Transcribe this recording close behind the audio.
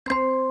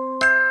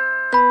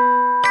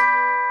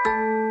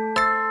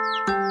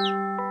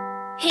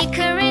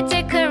Hickory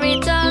dickory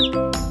dock,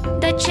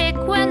 the chick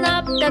went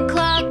up the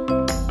clock.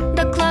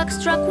 The clock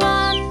struck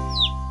one.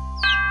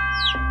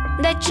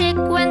 The chick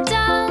went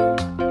down.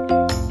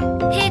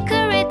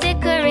 Hickory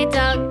dickory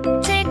dock,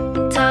 tick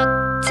tock,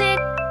 tick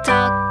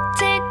tock,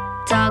 tick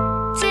tock,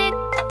 tick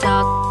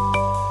tock.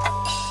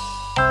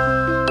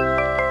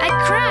 A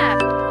crab.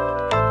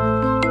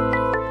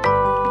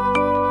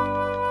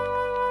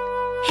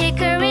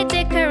 Hickory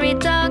dickory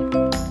dock,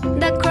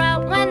 the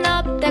crab went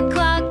up the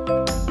clock.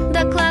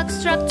 The clock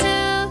struck two.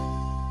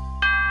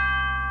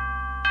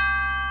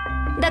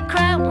 The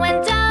crab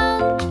went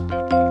down.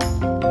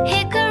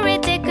 Hickory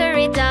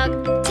dickory dock,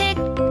 tick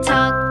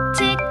tock,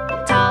 tick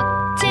tock,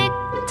 tick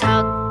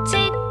tock,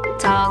 tick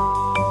tock.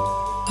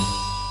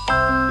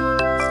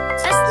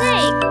 A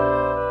snake.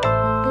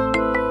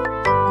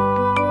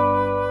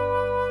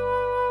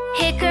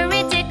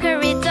 Hickory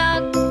dickory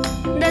dock,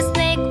 the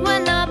snake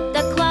went up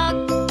the clock.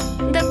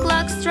 The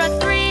clock struck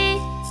three.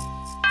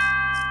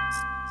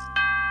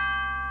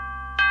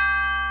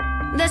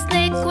 The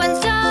snake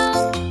went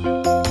down.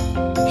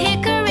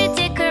 Hickory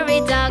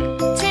dickory dock,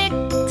 tick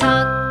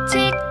tock,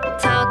 tick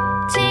tock,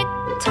 tick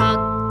tock,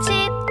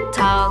 tick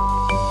tock.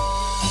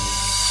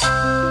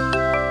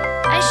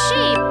 A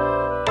sheep.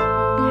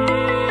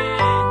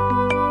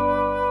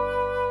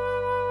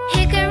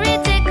 Hickory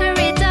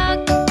dickory dock,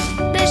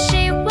 the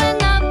sheep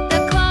went up the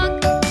clock.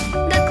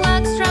 The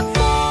clock struck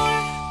four.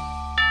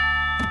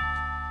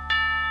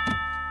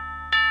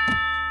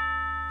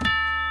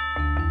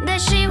 The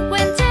sheep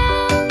went down.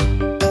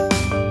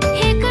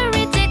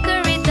 Hickory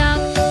dickory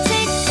dock,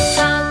 tick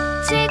tock,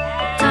 tick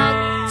tock,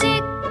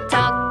 tick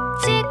tock,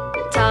 tick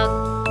tock.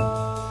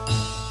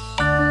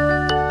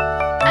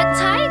 A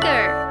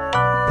tiger.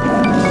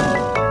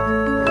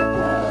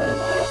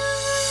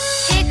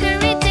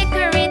 Hickory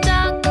dickory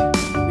dock,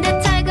 the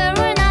tiger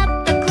ran up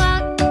the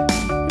clock.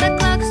 The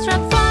clock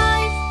struck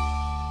five.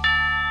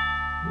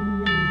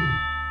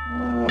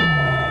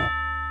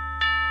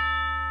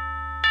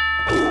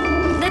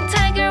 The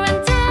tiger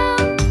went down.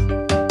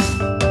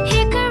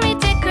 Hickory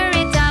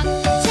dickory dock,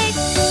 tick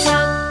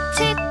tock,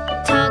 tick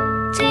tock,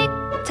 tick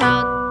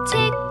tock,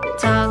 tick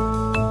tock.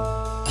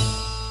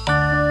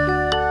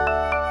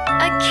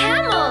 A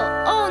camel!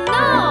 Oh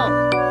no!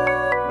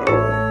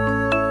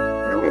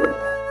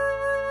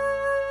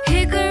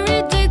 Hickory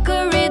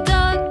dickory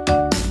dock,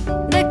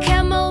 the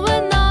camel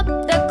went up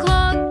the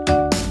clock.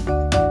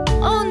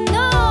 Oh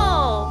no!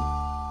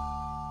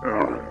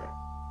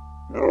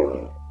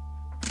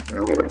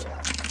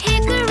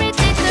 Hickory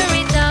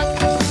dickory dock.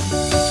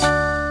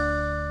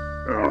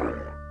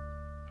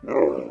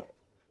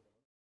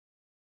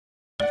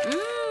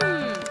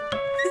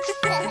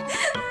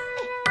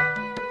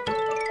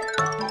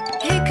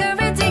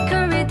 Hickory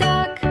dickory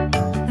dock,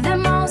 the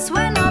mouse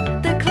went up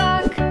the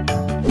clock.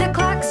 The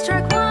clock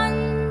struck one.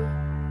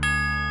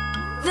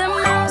 The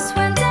mouse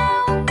went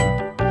down.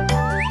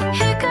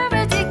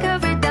 Hickory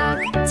dickory dock,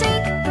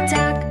 tick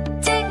tock,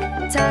 tick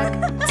tock,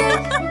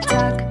 tick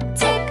tock,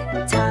 tick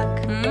tock.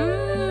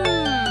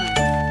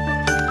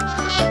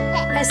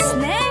 A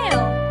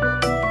snail.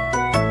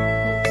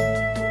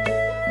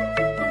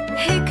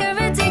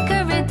 Hickory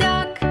dickory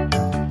dock,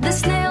 the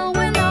snail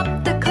went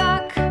up the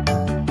clock.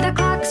 The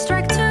clock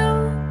struck two.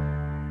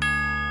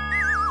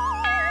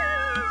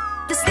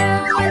 The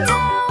snail went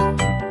down.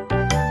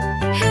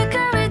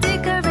 Hickory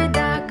dickory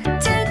dock,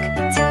 tick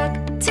tock,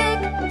 tick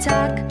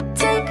tock,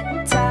 tick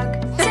tock,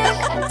 tick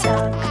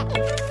tock.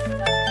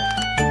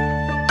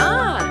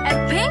 A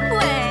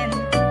penguin.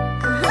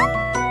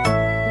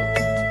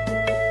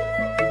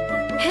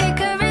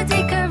 Hickory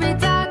dickory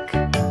dock,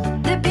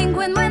 the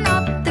penguin went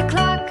up the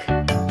clock.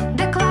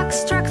 The clock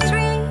struck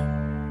three.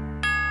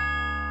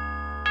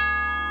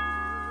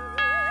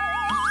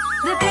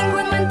 The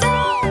penguin went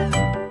down.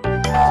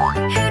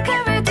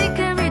 Hickory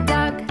dickory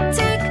dock,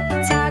 tick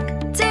tock,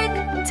 tick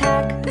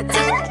tock,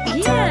 tick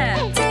yeah,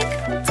 tick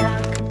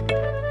tock.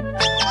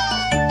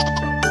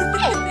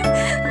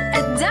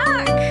 A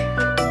duck.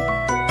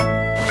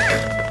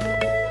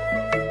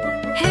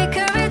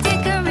 Hickory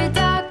dickory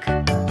dock,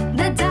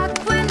 the duck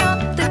went up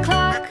the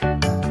clock.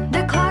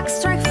 The clock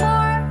struck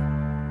four.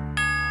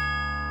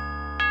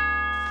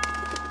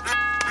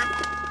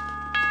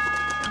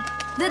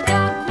 The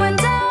duck went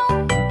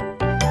down.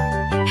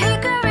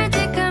 Hickory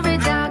dickory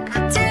dock,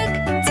 tick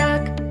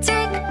tock,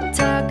 tick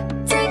tock,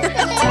 tick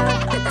tock,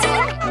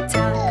 tick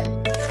tock.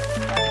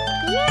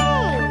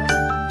 Yay!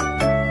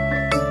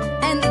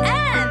 An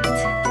ant.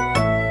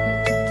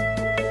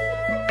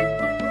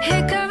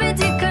 Hickory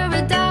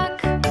dickory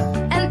dock,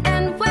 an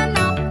ant went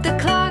up the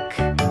clock.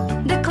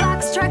 The clock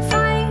struck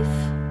five.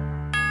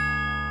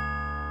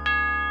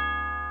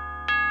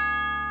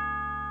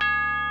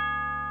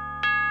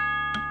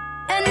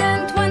 An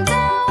ant went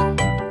down.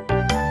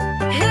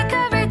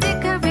 Hickory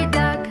dickory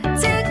dock,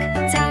 tick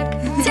tock,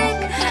 tick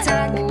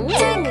tock,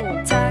 tick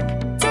tock,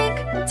 tick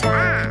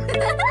tock.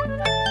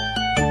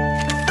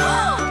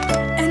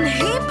 An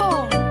hippo!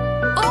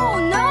 Oh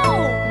no!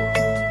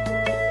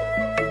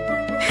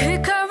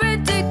 Hickory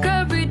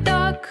dickory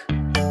dock,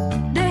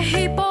 the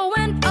hippo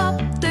went up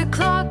the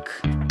clock.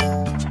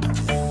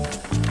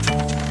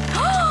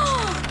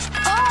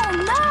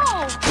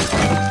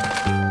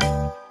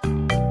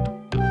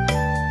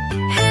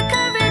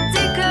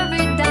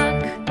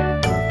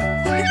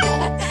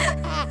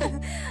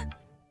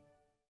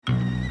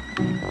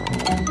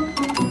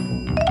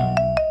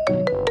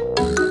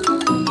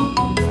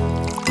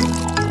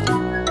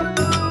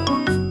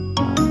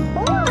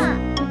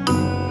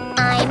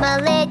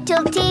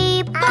 little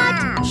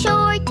teapot,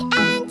 short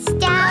and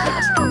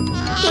stout.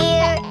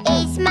 Here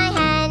is my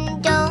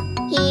handle,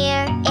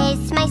 here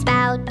is my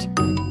spout.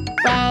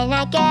 When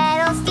I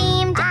get all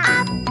steamed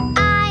up,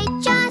 I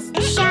just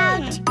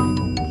shout,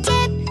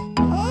 tip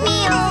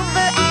me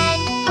over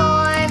and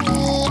pour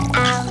me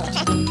out.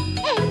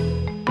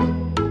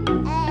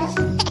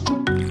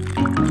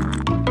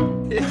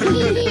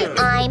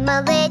 I'm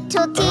a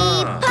little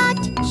teapot,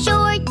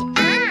 short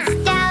and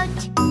stout.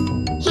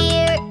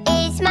 Here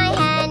is my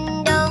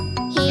handle,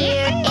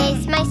 here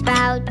is my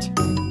spout.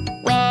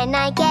 When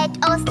I get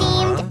all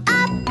steamed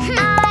up,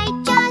 I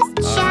just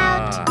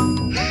shout,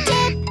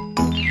 tip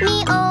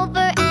me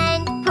over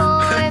and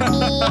pour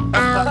me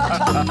out.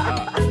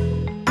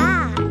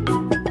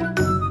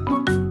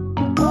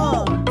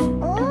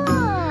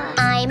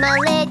 I'm a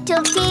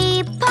little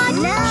teapot,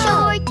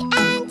 short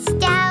and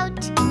stout.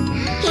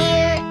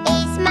 Here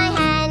is my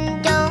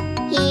handle,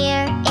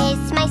 here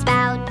is my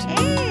spout.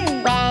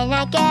 When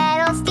I get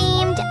all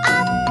steamed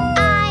up,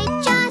 I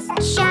just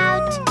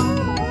shout,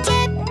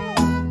 tip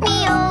me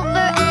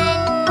over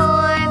and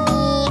pour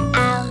me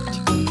out.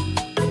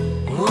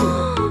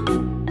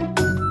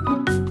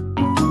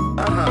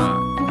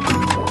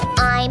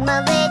 I'm a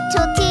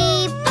little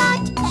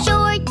teapot,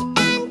 short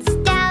and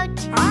stout.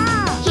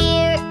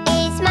 Here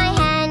is my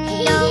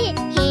handle,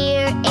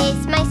 here is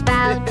my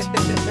spout.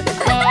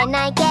 When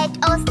I get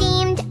all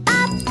steamed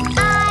up,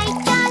 I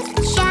just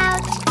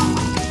shout,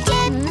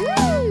 tip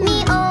me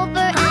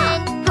over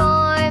and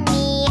pour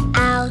me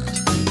out.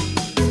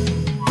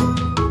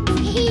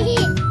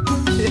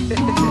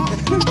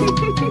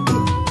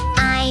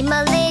 I'm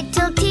a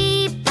little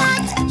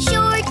teapot,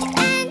 short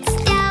and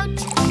stout.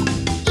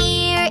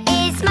 Here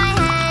is my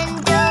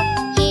handle,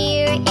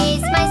 here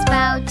is my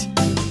spout.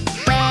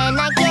 When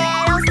I get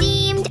all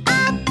steamed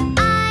up,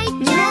 I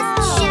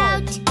just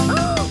shout,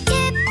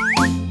 tip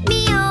me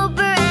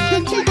over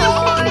and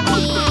pour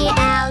me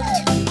out.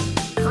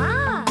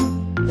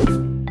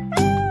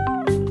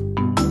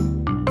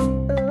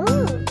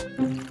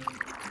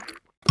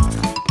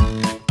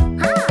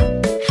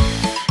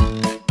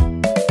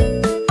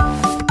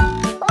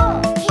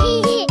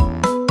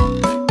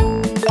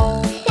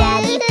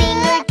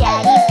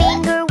 Daddy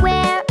finger,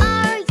 where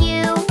are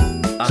you?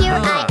 Here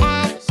I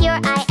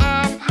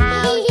am,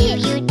 how do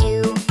you do?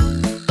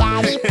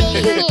 Daddy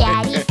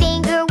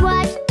finger,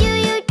 what do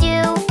you do?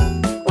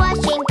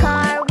 Washing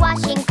car,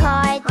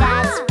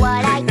 that's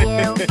what I do.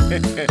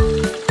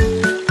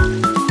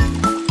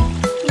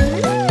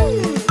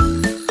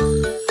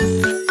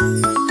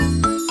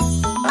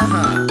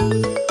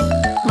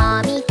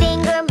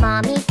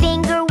 Mommy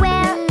finger,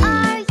 where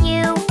are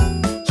you?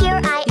 Here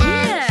I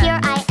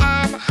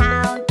am,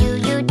 how do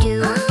you do?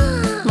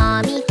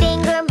 Mommy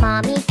finger,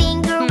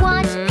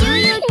 what do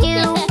you do?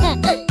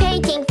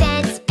 Painting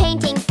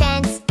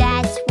fence,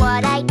 that's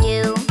what I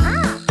do.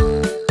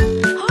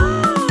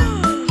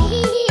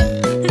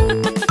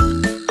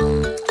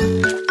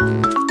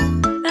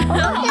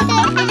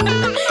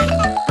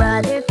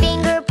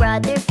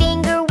 Brother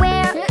finger,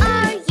 where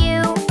are you?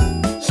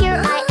 Here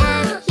I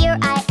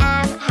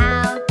am,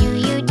 how do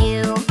you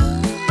do?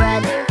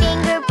 Brother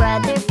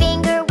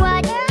finger,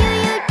 what do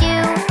you do?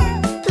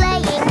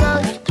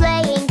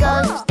 Playing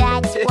ghost,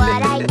 that's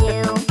what I do.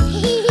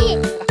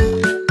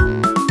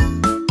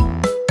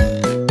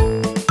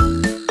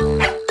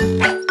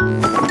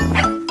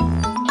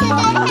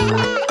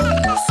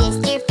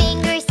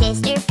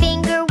 Sister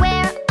finger,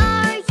 where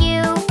are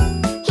you?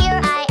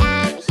 Here I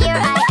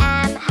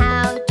am,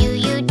 how do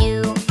you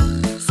do?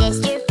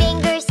 Sister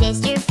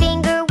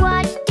finger,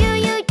 what do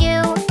you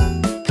do?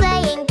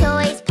 Playing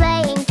toys,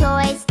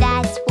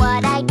 that's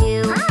what I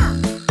do.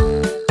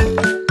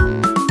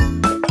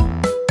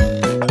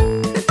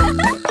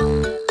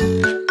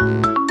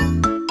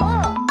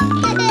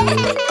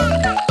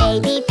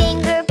 Baby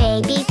finger,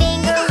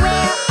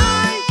 where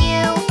are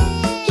you?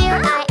 Here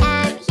I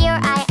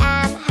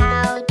am,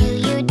 how do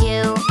you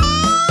do?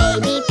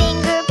 Baby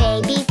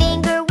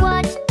finger,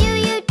 what do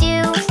you do?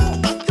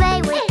 Play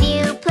with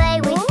you,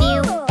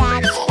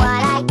 that's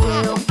what I do.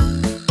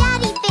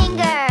 Daddy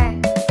finger,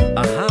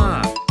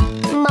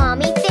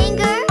 Mommy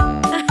finger,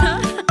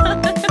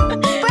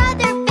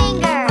 Brother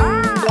finger,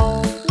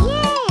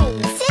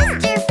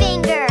 Sister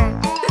finger,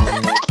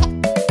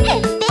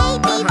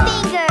 Baby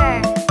finger.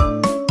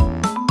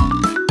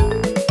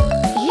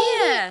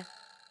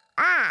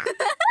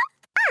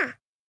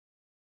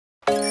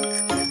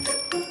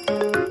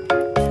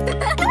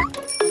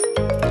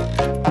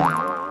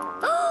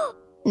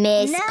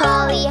 Miss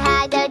Polly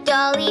had a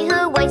dolly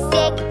who was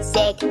sick,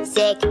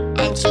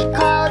 and she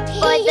called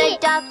for the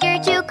doctor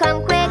to come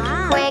quick.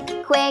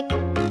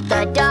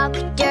 The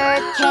doctor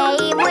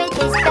came with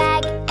his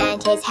bag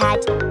and his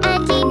hat,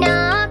 and he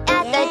knocked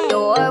at the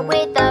door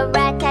with a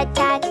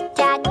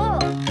rat-tat-tat-tat.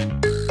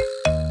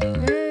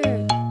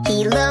 He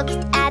looked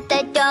at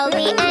the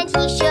dolly and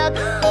he shook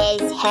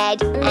his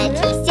head, and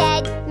he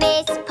said,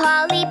 Miss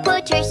Polly,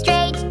 put her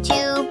straight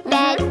to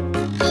bed.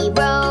 He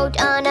wrote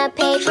on a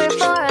paper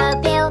for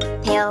a pill.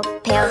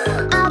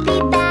 I'll be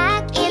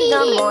back in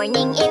the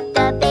morning if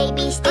the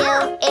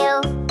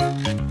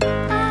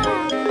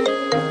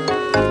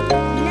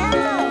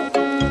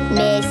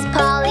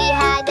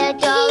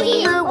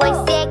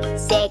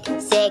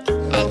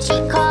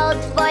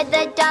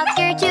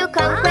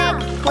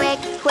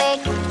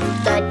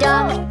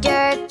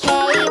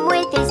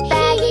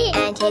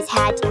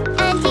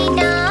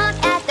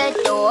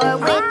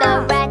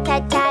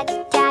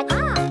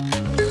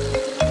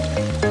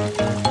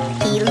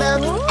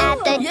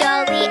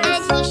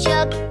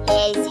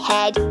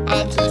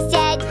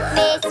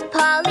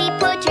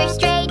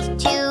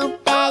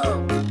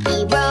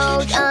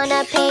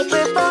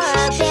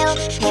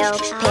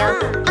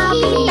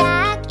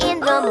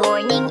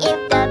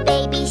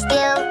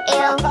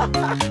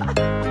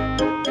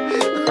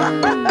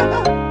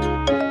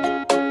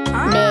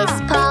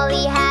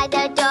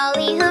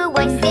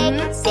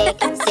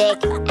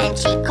sick, and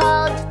she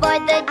called for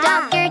the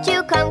doctor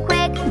to come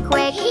quick,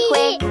 quick,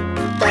 quick.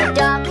 The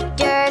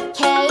doctor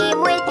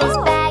came with his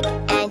bag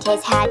and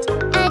his hat,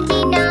 and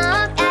he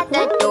knocked at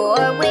the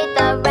door with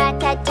a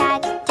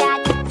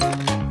rat-tat-tat-tat.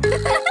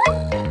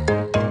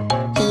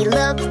 He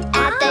looked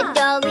at the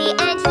dolly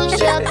and he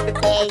shook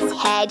his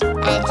head,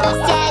 and he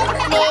said,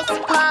 "Miss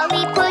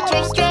Polly, put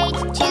her straight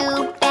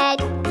to bed."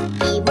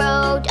 He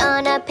wrote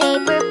on a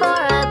paper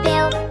for a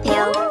pill,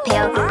 pill,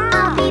 pill.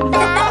 "I'll be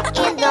back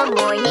in the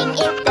morning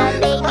if the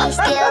baby's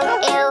still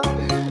ill."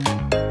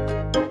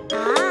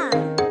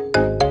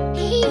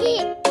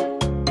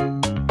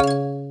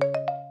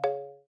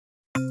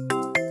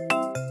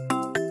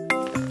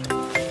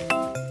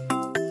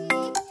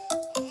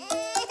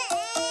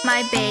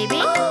 My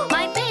baby?